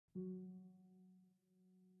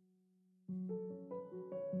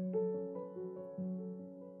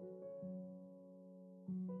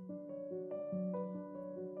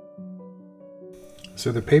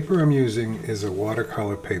So the paper I'm using is a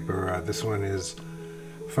watercolor paper. This one is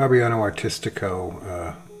Fabriano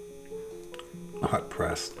Artistico hot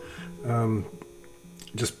pressed.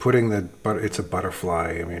 Just putting it's a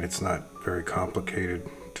butterfly. I mean, it's not very complicated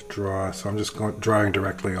to draw, so I'm just drawing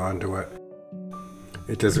directly onto it.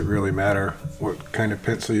 It doesn't really matter what kind of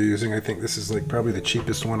pencil you're using. I think this is like probably the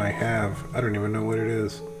cheapest one I have. I don't even know what it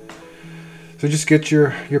is. So just get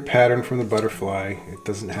your pattern from the butterfly. It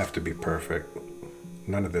doesn't have to be perfect.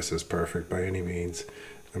 None of this is perfect by any means.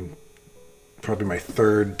 Probably my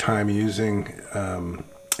third time using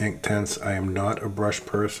Inktense. I am not a brush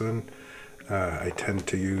person. I tend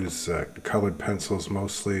to use colored pencils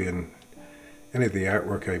mostly in any of the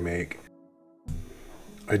artwork I make.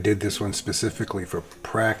 I did this one specifically for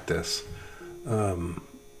practice, to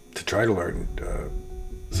try to learn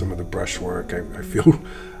some of the brush work. I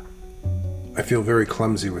feel very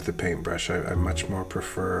clumsy with the paintbrush. I much more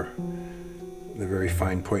prefer the very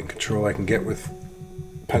fine point control I can get with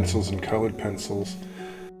pencils and colored pencils.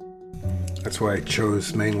 That's why I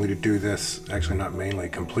chose mainly to do this, actually not mainly,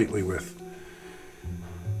 completely with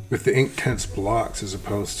the Inktense Blocks as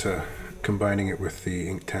opposed to combining it with the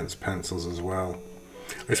Inktense pencils as well.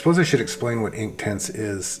 I suppose I should explain what Inktense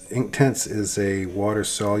is. Inktense is a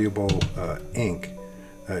water-soluble ink.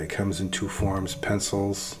 It comes in two forms: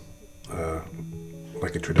 pencils,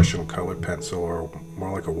 like a traditional colored pencil, or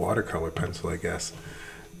more like a watercolor pencil, I guess.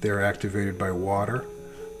 They're activated by water.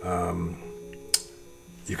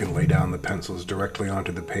 You can lay down the pencils directly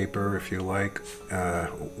onto the paper if you like,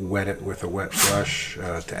 wet it with a wet brush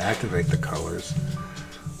to activate the colors.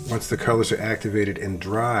 Once the colors are activated and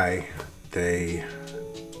dry, they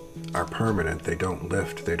are permanent. They don't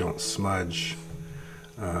lift, they don't smudge.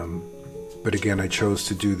 But again, I chose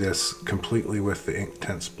to do this completely with the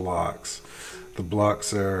Inktense Blocks. The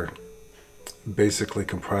blocks are basically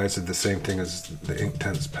comprised of the same thing as the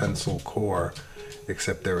Inktense pencil core,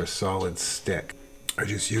 except they're a solid stick. I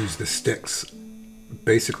just use the sticks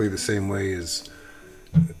basically the same way as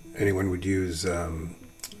anyone would use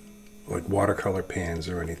like watercolor pans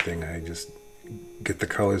or anything. I just get the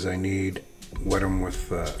colors I need, wet them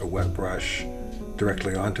with a wet brush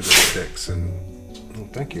directly onto the sticks, and oh,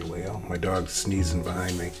 thank you, Leo. My dog's sneezing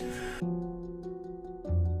behind me.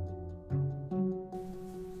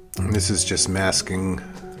 And this is just masking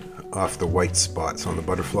off the white spots on the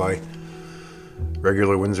butterfly.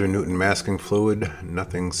 Regular Winsor Newton masking fluid,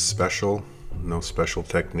 nothing special, no special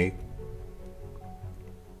technique.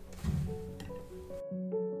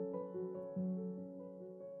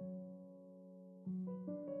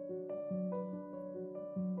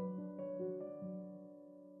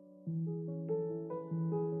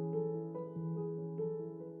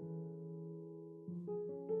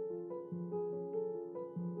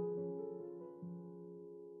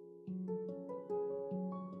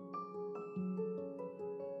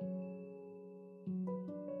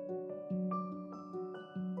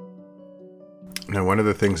 Now, one of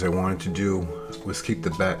the things I wanted to do was keep the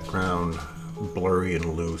background blurry and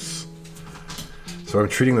loose. So I'm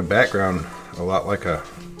treating the background a lot like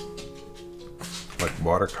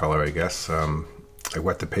watercolor, I guess. I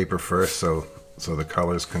wet the paper first so the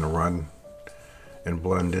colors can run and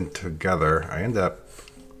blend in together. I end up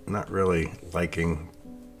not really liking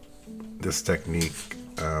this technique.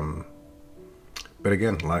 But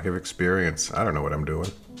again, lack of experience. I don't know what I'm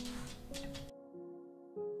doing.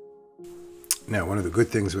 Now, one of the good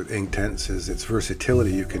things with Inktense is its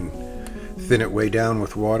versatility. You can thin it way down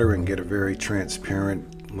with water and get a very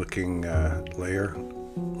transparent looking layer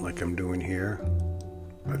like I'm doing here.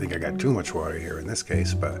 I think I got too much water here in this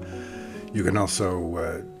case, but you can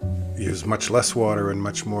also use much less water and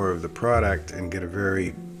much more of the product and get a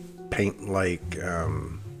very paint-like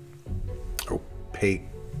opaque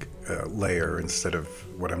layer instead of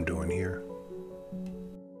what I'm doing here.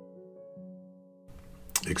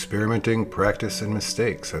 Experimenting, practice, and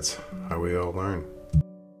mistakes. That's how we all learn.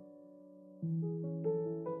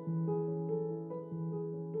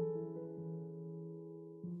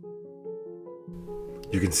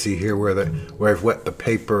 You can see here where I've wet the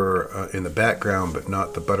paper in the background, but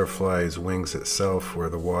not the butterfly's wings itself, where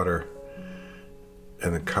the water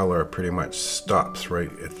and the color pretty much stops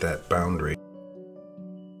right at that boundary.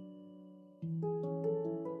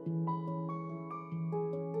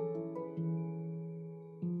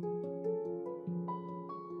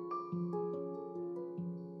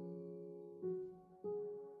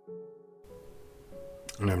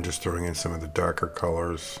 And I'm just throwing in some of the darker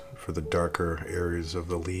colors for the darker areas of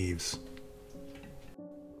the leaves.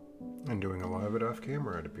 And doing a lot of it off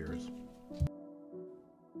camera, it appears.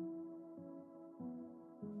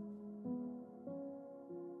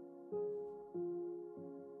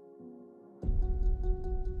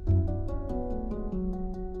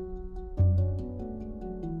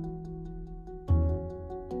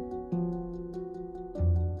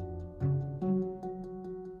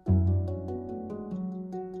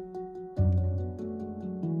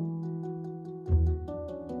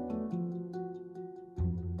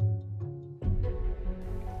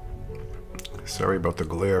 Sorry about the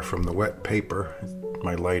glare from the wet paper.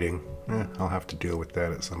 My lighting. I'll have to deal with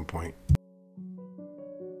that at some point.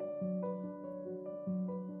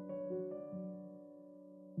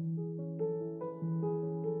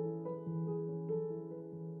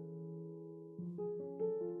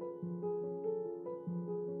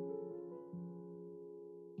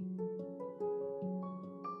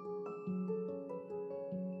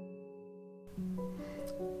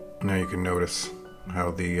 Now you can notice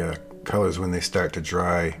how the colors, when they start to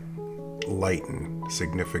dry, lighten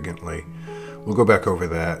significantly. We'll go back over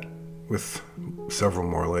that with several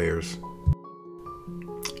more layers.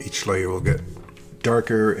 Each layer will get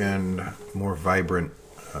darker and more vibrant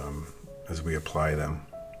as we apply them.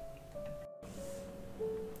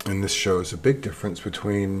 And this shows a big difference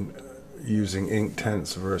between using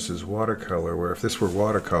Inktense versus watercolor, where if this were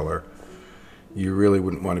watercolor, you really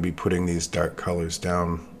wouldn't want to be putting these dark colors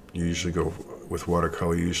down. You usually go with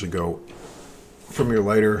watercolor, you usually go from your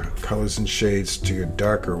lighter colors and shades to your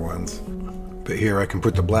darker ones. But here I can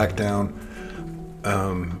put the black down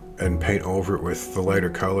and paint over it with the lighter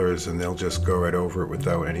colors, and they'll just go right over it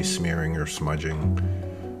without any smearing or smudging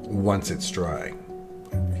once it's dry.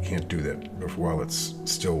 You can't do that while it's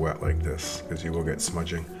still wet like this, because you will get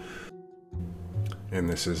smudging. And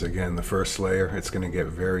this is again the first layer. It's going to get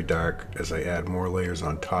very dark as I add more layers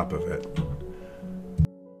on top of it.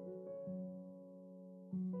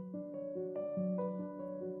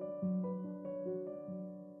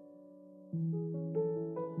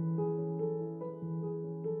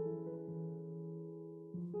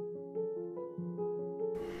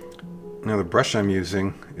 Now the brush I'm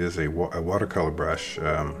using is a watercolor brush.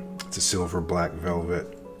 It's a silver black velvet,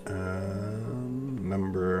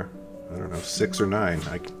 number, I don't know, 6 or 9.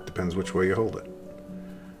 Depends which way you hold it.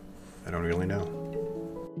 I don't really know.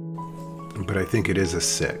 But I think it is a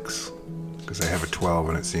 6, because I have a 12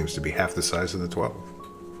 and it seems to be half the size of the 12.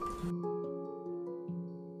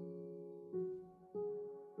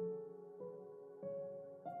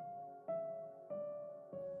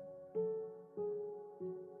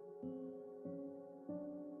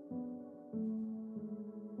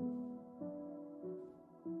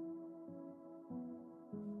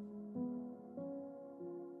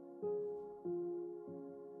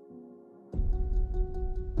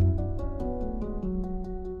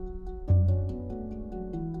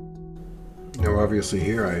 Now obviously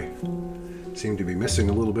here I seem to be missing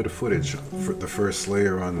a little bit of footage for the first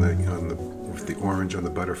layer with the orange on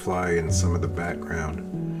the butterfly and some of the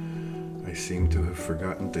background. I seem to have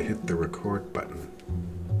forgotten to hit the record button.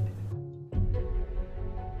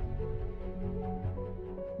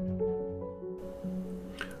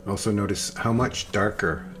 Also notice how much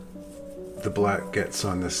darker the black gets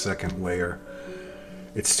on this second layer.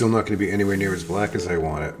 It's still not going to be anywhere near as black as I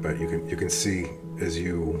want it, but you can see as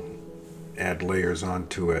you add layers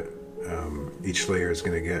onto it, each layer is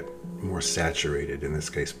going to get more saturated, in this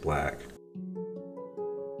case black.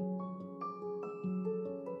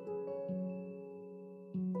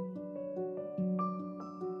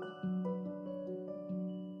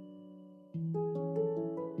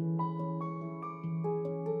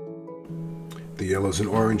 The yellows and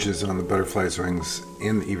oranges on the butterfly's wings,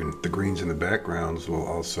 and even the greens in the backgrounds, will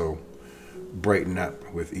also brighten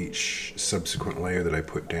up with each subsequent layer that I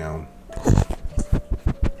put down.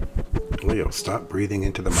 Leo, stop breathing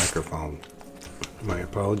into the microphone. My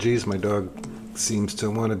apologies, my dog seems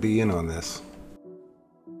to want to be in on this.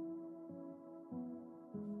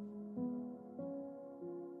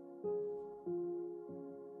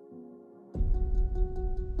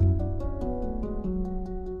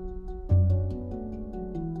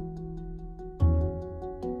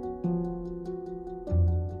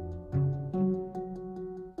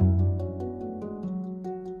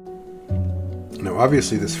 Now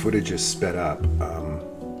obviously this footage is sped up.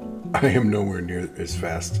 I am nowhere near as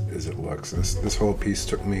fast as it looks. This whole piece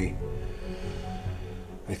took me,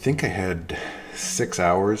 I think I had 6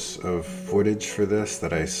 hours of footage for this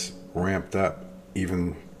that I ramped up,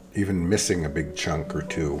 even missing a big chunk or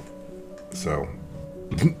two. So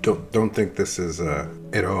don't think this is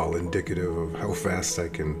at all indicative of how fast I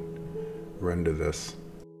can render this.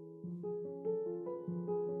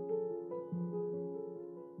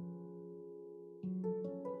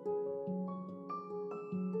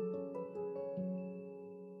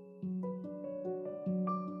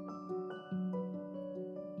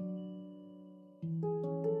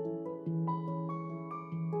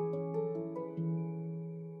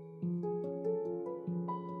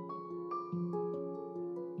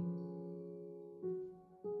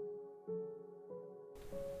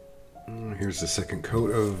 Here's the second coat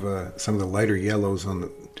of some of the lighter yellows on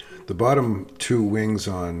the bottom two wings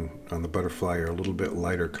on the butterfly are a little bit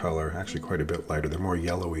lighter color, actually quite a bit lighter. They're more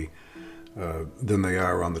yellowy than they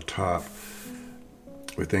are on the top.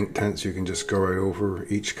 With Inktense, you can just go right over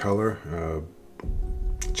each color,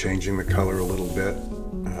 changing the color a little bit.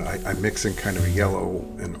 I'm mixing kind of a yellow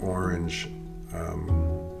and orange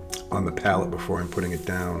on the palette before I'm putting it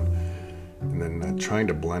down, and then trying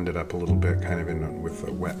to blend it up a little bit, kind of with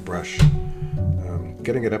a wet brush.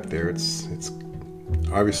 Getting it up there, it's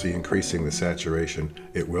obviously increasing the saturation.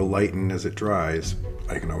 It will lighten as it dries.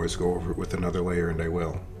 I can always go over it with another layer, and I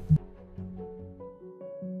will.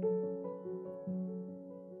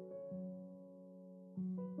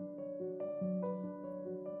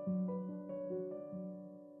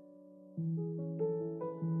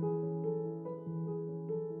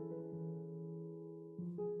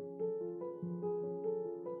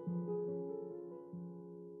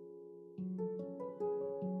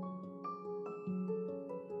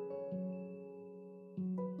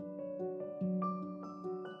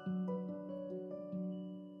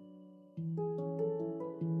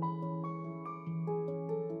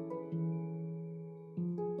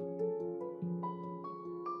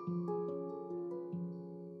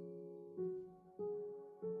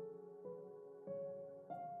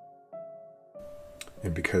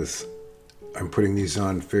 And because I'm putting these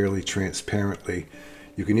on fairly transparently,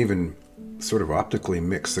 you can even sort of optically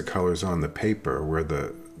mix the colors on the paper, where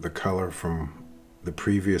the color from the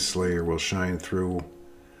previous layer will shine through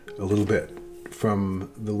a little bit from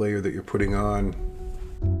the layer that you're putting on.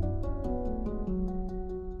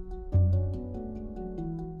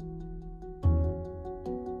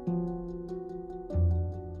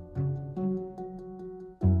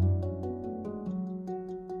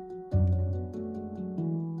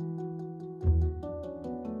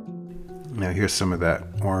 Now here's some of that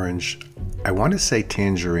orange. I want to say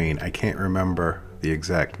tangerine. I can't remember the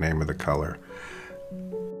exact name of the color.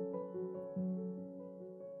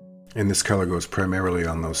 And this color goes primarily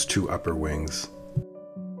on those two upper wings.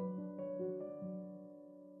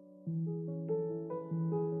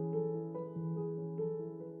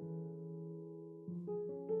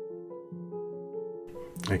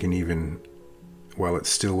 I can even, while it's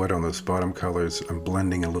still wet on those bottom colors, I'm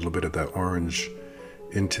blending a little bit of that orange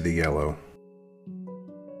into the yellow.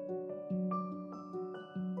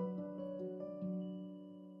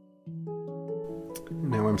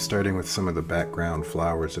 Now I'm starting with some of the background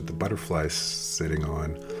flowers that the butterfly's sitting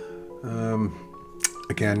on.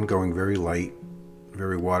 Again, going very light,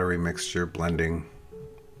 very watery mixture, blending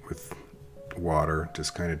with water,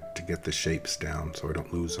 just kind of to get the shapes down so I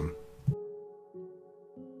don't lose them.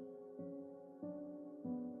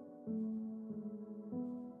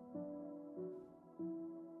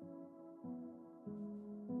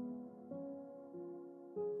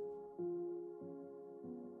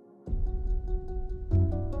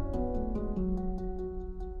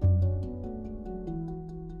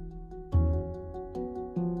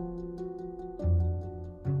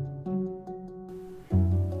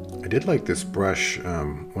 I did like this brush.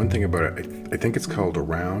 One thing about it, I think it's called a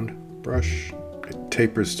round brush. It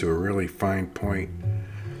tapers to a really fine point,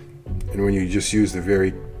 and when you just use the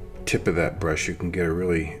very tip of that brush, you can get a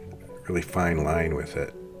really fine line with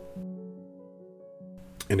it.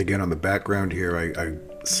 And again, on the background here, I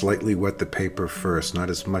slightly wet the paper first, not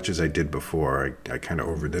as much as I did before. I kind of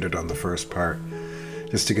overdid it on the first part,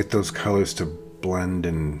 just to get those colors to blend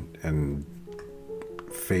and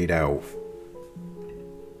fade out.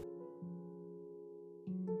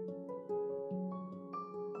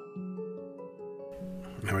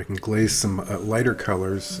 Now I can glaze some lighter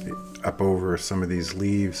colors up over some of these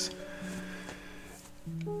leaves.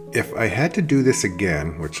 If I had to do this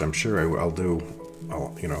again, which I'm sure I'll do,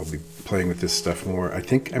 I'll be playing with this stuff more. I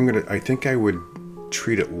think I would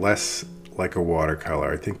treat it less like a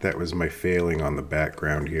watercolor. I think that was my failing on the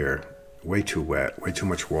background here. Way too wet, way too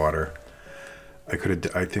much water. I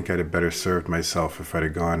think I'd have better served myself if I'd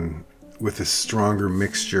have gone with a stronger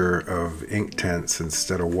mixture of Inktense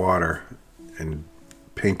instead of water and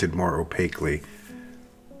painted more opaquely.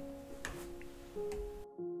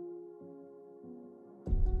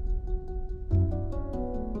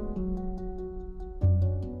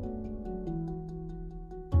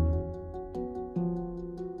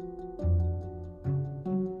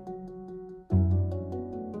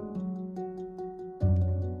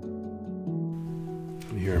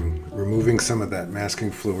 Here I'm removing some of that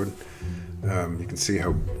masking fluid. You can see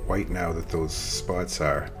how white now that those spots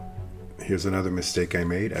are. Here's another mistake I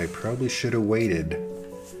made. I probably should have waited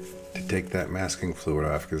to take that masking fluid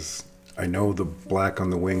off, because I know the black on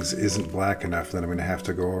the wings isn't black enough, then I'm going to have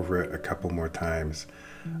to go over it a couple more times.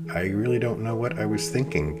 I really don't know what I was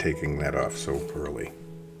thinking taking that off so early.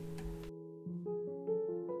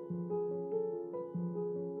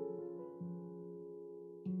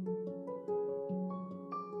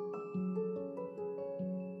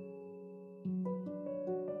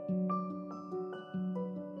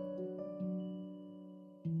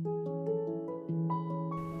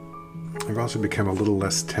 I've also become a little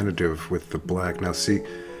less tentative with the black. Now see,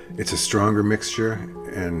 it's a stronger mixture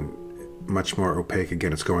and much more opaque.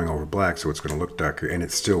 Again, it's going over black, so it's going to look darker, and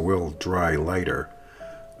it still will dry lighter.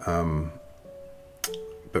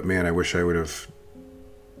 But man, I wish I would have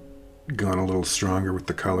gone a little stronger with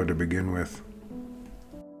the color to begin with.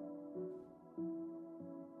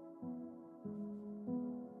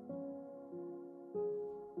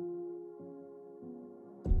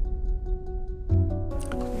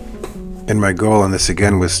 And my goal on this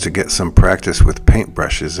again was to get some practice with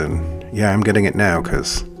paintbrushes, and yeah, I'm getting it now,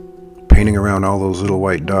 because painting around all those little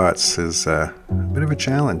white dots is a bit of a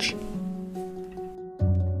challenge.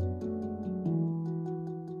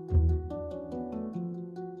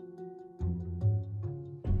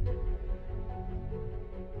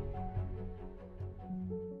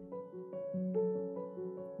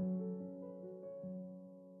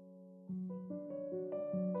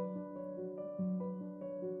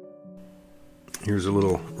 Here's a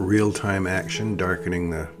little real-time action, darkening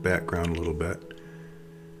the background a little bit.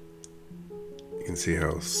 You can see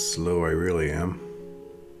how slow I really am.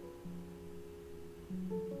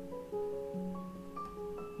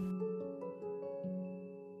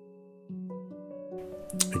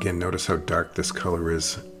 Again, notice how dark this color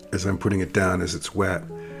is as I'm putting it down as it's wet.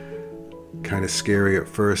 Kind of scary at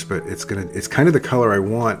first, but it's kind of the color I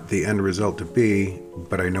want the end result to be,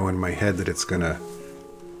 but I know in my head that it's gonna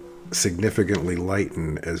significantly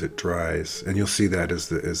lighten as it dries, and you'll see that as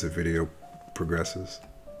the video progresses.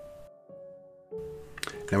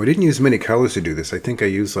 Now, we didn't use many colors to do this. I think I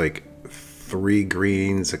used like 3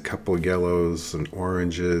 greens, a couple yellows and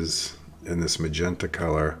oranges, and this magenta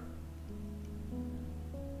color.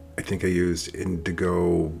 I think I used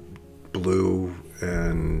indigo blue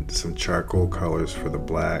and some charcoal colors for the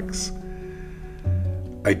blacks.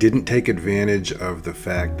 I didn't take advantage of the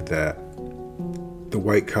fact that the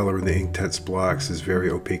white color in the Inktense Blocks is very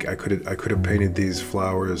opaque. I could have painted these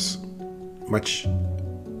flowers much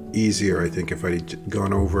easier, I think, if I'd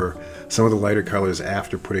gone over some of the lighter colors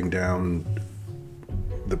after putting down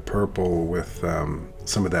the purple with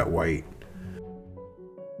some of that white.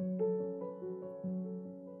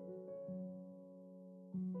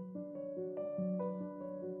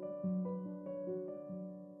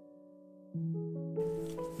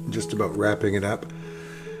 Just about wrapping it up.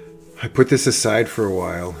 I put this aside for a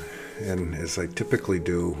while, and as I typically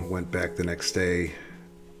do, went back the next day,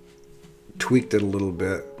 tweaked it a little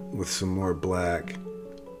bit with some more black.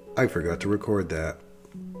 I forgot to record that.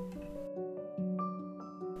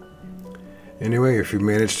 Anyway, if you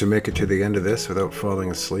managed to make it to the end of this without falling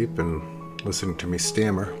asleep and listening to me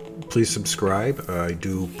stammer, please subscribe. I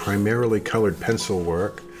do primarily colored pencil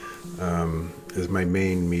work as my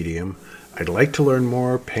main medium. I'd like to learn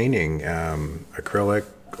more painting, acrylic,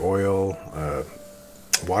 oil,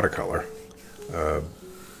 watercolor.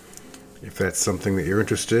 If that's something that you're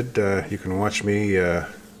interested, you can watch me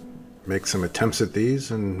make some attempts at these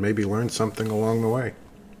and maybe learn something along the way.